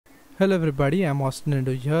Hello everybody, I'm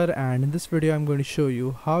AustinEndO here, and in this video I'm going to show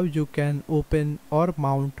you how you can open or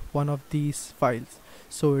mount one of these files.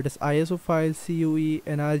 So it is ISO files, CUE,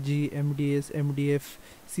 NRG, MDS, MDF,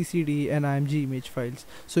 CCD and IMG image files.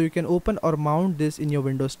 So you can open or mount this in your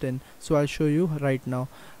Windows 10. So I'll show you right now.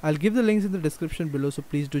 I'll give the links in the description below, so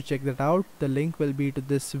please do check that out. The link will be to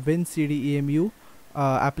this WinCD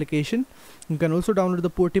application. You can also download the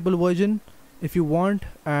portable version if you want,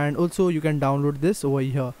 and also you can download this over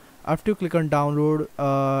here. After you click on download,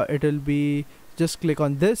 it will be just click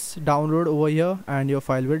on this download over here and your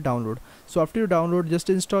file will download. So after you download,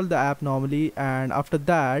 just install the app normally, and after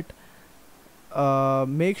that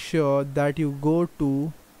make sure that you go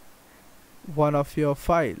to one of your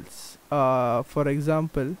files. For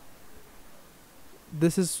example,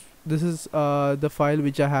 this is the file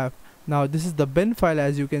which I have now. This is the bin file,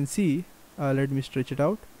 as you can see. Let me stretch it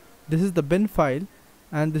out. This is the bin file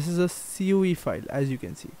and this is a CUE file, as you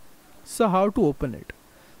can see. So how to open it?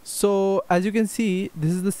 So as you can see,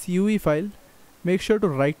 this is the CUE file. Make sure to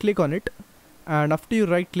right click on it, and after you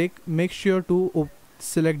right click, make sure to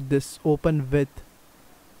select this open with.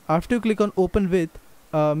 After you click on open with,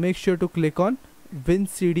 make sure to click on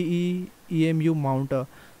WinCD EMU mounter.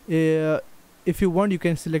 If you want, you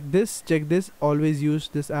can select this, check this, always use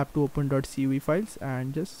this app to open .CUE files,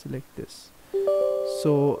 and just select this.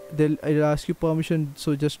 So it'll ask you permission,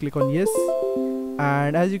 so just click on yes.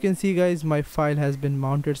 And as you can see guys, my file has been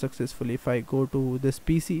mounted successfully. If I go to this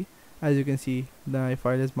PC, as you can see, my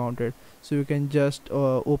file is mounted. So you can just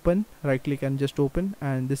open, right click and just open,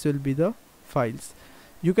 and this will be the files.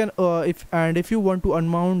 You can if you want to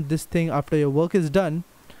unmount this thing after your work is done,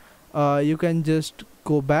 you can just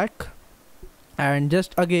go back and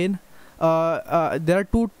just again there are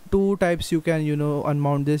two types you can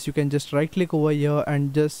unmount this. You can just right click over here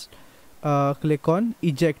and just click on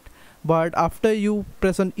eject. But after you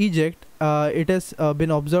press on eject, it has been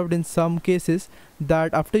observed in some cases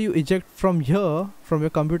that after you eject from here, from your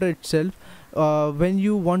computer itself, when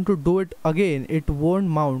you want to do it again, it won't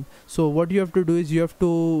mount. So what you have to do is you have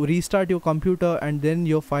to restart your computer and then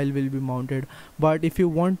your file will be mounted. But if you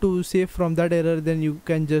want to save from that error, then you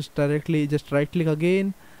can just directly just right click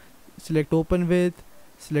again, select open with,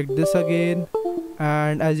 select this again,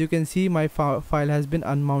 and as you can see, my file has been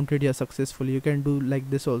unmounted here successfully. You can do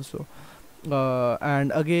like this also,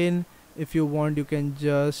 and again if you want, you can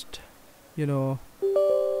just mount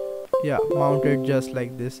it just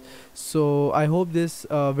like this. So I hope this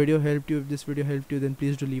video helped you. If this video helped you, then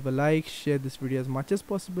please do leave a like, share this video as much as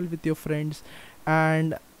possible with your friends,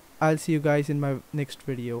 and I'll see you guys in my next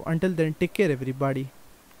video. Until then, take care everybody.